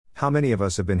How many of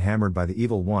us have been hammered by the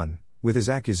evil one, with his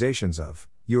accusations of,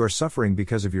 "You are suffering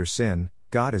because of your sin,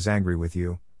 God is angry with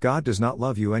you, God does not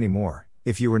love you anymore.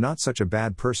 If you were not such a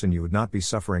bad person you would not be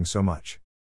suffering so much."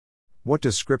 What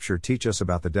does Scripture teach us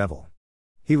about the devil?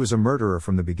 He was a murderer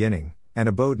from the beginning, and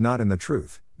abode not in the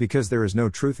truth, because there is no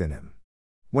truth in him.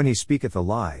 When he speaketh a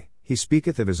lie, he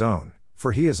speaketh of his own,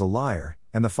 for he is a liar,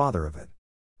 and the father of it.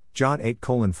 John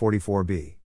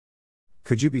 8:44b.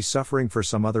 Could you be suffering for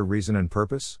some other reason and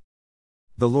purpose?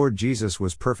 The Lord Jesus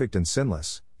was perfect and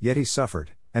sinless, yet he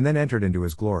suffered, and then entered into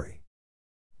his glory.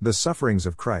 The sufferings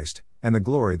of Christ, and the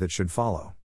glory that should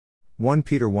follow. 1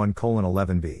 Peter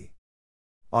 1:11b.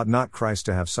 Ought not Christ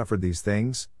to have suffered these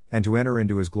things, and to enter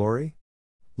into his glory?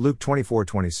 Luke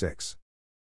 24:26.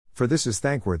 For this is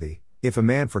thankworthy, if a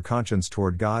man for conscience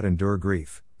toward God endure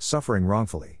grief, suffering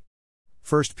wrongfully.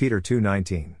 1 Peter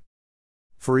 2:19.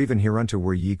 For even hereunto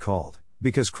were ye called,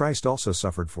 because Christ also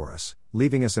suffered for us,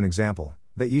 leaving us an example,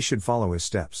 that ye should follow his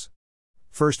steps.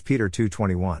 1 Peter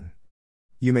 2:21.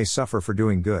 You may suffer for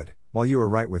doing good, while you are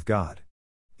right with God.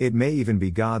 It may even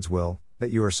be God's will,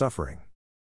 that you are suffering.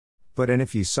 But and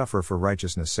if ye suffer for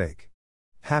righteousness' sake,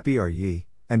 happy are ye,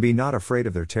 and be not afraid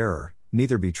of their terror,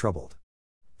 neither be troubled.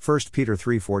 1 Peter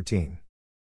 3:14.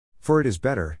 For it is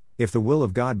better, if the will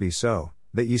of God be so,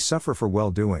 that ye suffer for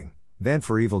well-doing, than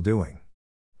for evil-doing.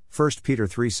 1 Peter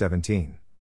 3:17.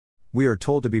 We are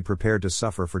told to be prepared to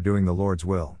suffer for doing the Lord's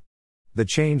will. The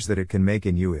change that it can make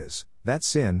in you is, that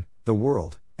sin, the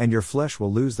world, and your flesh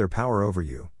will lose their power over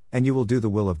you, and you will do the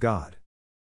will of God.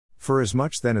 For as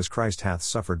much then as Christ hath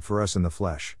suffered for us in the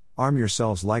flesh, arm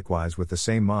yourselves likewise with the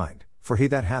same mind, for he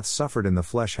that hath suffered in the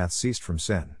flesh hath ceased from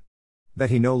sin. That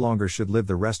he no longer should live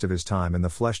the rest of his time in the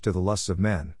flesh to the lusts of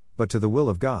men, but to the will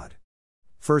of God.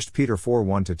 1 Peter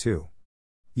 4:1-2.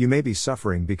 You may be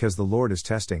suffering because the Lord is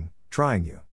testing, trying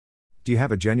you. Do you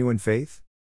have a genuine faith?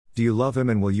 Do you love him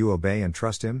and will you obey and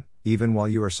trust him, even while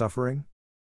you are suffering?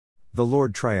 The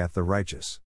Lord trieth the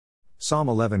righteous. Psalm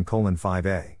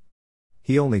 11:5a.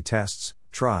 He only tests,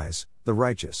 tries, the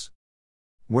righteous.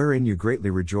 Wherein you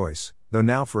greatly rejoice, though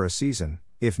now for a season,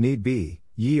 if need be,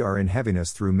 ye are in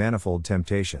heaviness through manifold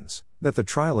temptations, that the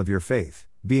trial of your faith,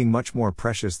 being much more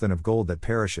precious than of gold that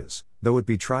perishes, though it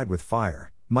be tried with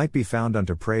fire, might be found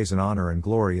unto praise and honor and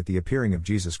glory at the appearing of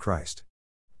Jesus Christ.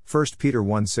 1 Peter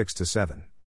 1:6-7.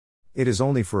 It is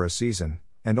only for a season,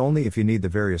 and only if you need the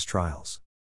various trials.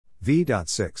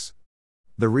 v.6.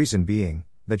 The reason being,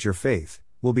 that your faith,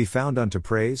 will be found unto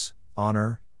praise,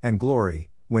 honor, and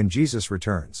glory, when Jesus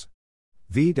returns.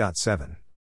 v.7.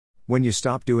 When you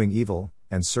stop doing evil,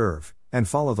 and serve, and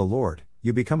follow the Lord,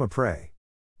 you become a prey.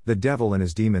 The devil and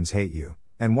his demons hate you,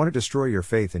 and want to destroy your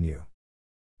faith in you.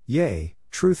 Yea,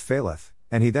 truth faileth,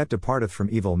 and he that departeth from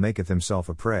evil maketh himself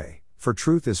a prey, for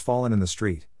truth is fallen in the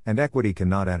street, and equity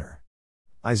cannot enter.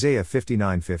 Isaiah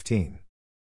 59:15.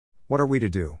 What are we to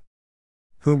do?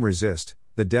 Whom resist,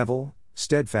 the devil,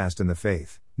 steadfast in the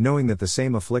faith, knowing that the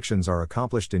same afflictions are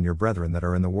accomplished in your brethren that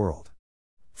are in the world.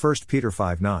 1 Peter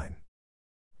 5:9.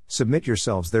 Submit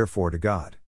yourselves therefore to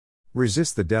God.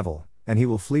 Resist the devil, and he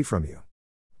will flee from you.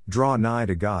 Draw nigh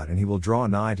to God and he will draw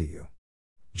nigh to you.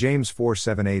 James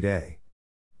 4:7-8a.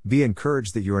 Be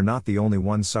encouraged that you are not the only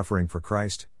ones suffering for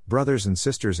Christ. Brothers and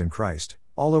sisters in Christ,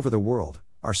 all over the world,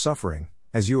 are suffering,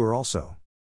 as you are also.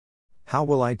 How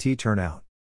will it turn out?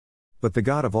 But the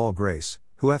God of all grace,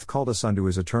 who hath called us unto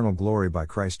his eternal glory by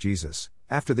Christ Jesus,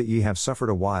 after that ye have suffered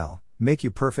a while, make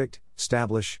you perfect,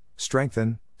 stablish,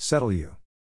 strengthen, settle you.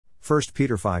 1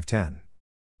 Peter 5:10.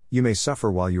 You may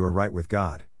suffer while you are right with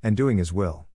God, and doing his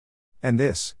will. And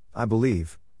this, I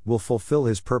believe, will fulfill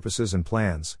his purposes and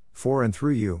plans, for and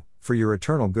through you, for your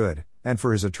eternal good, and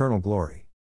for his eternal glory.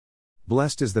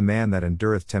 Blessed is the man that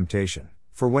endureth temptation,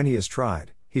 for when he is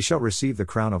tried, he shall receive the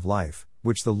crown of life,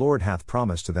 which the Lord hath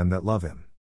promised to them that love him.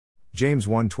 James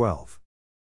 1:12.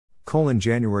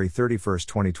 January 31,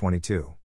 2022.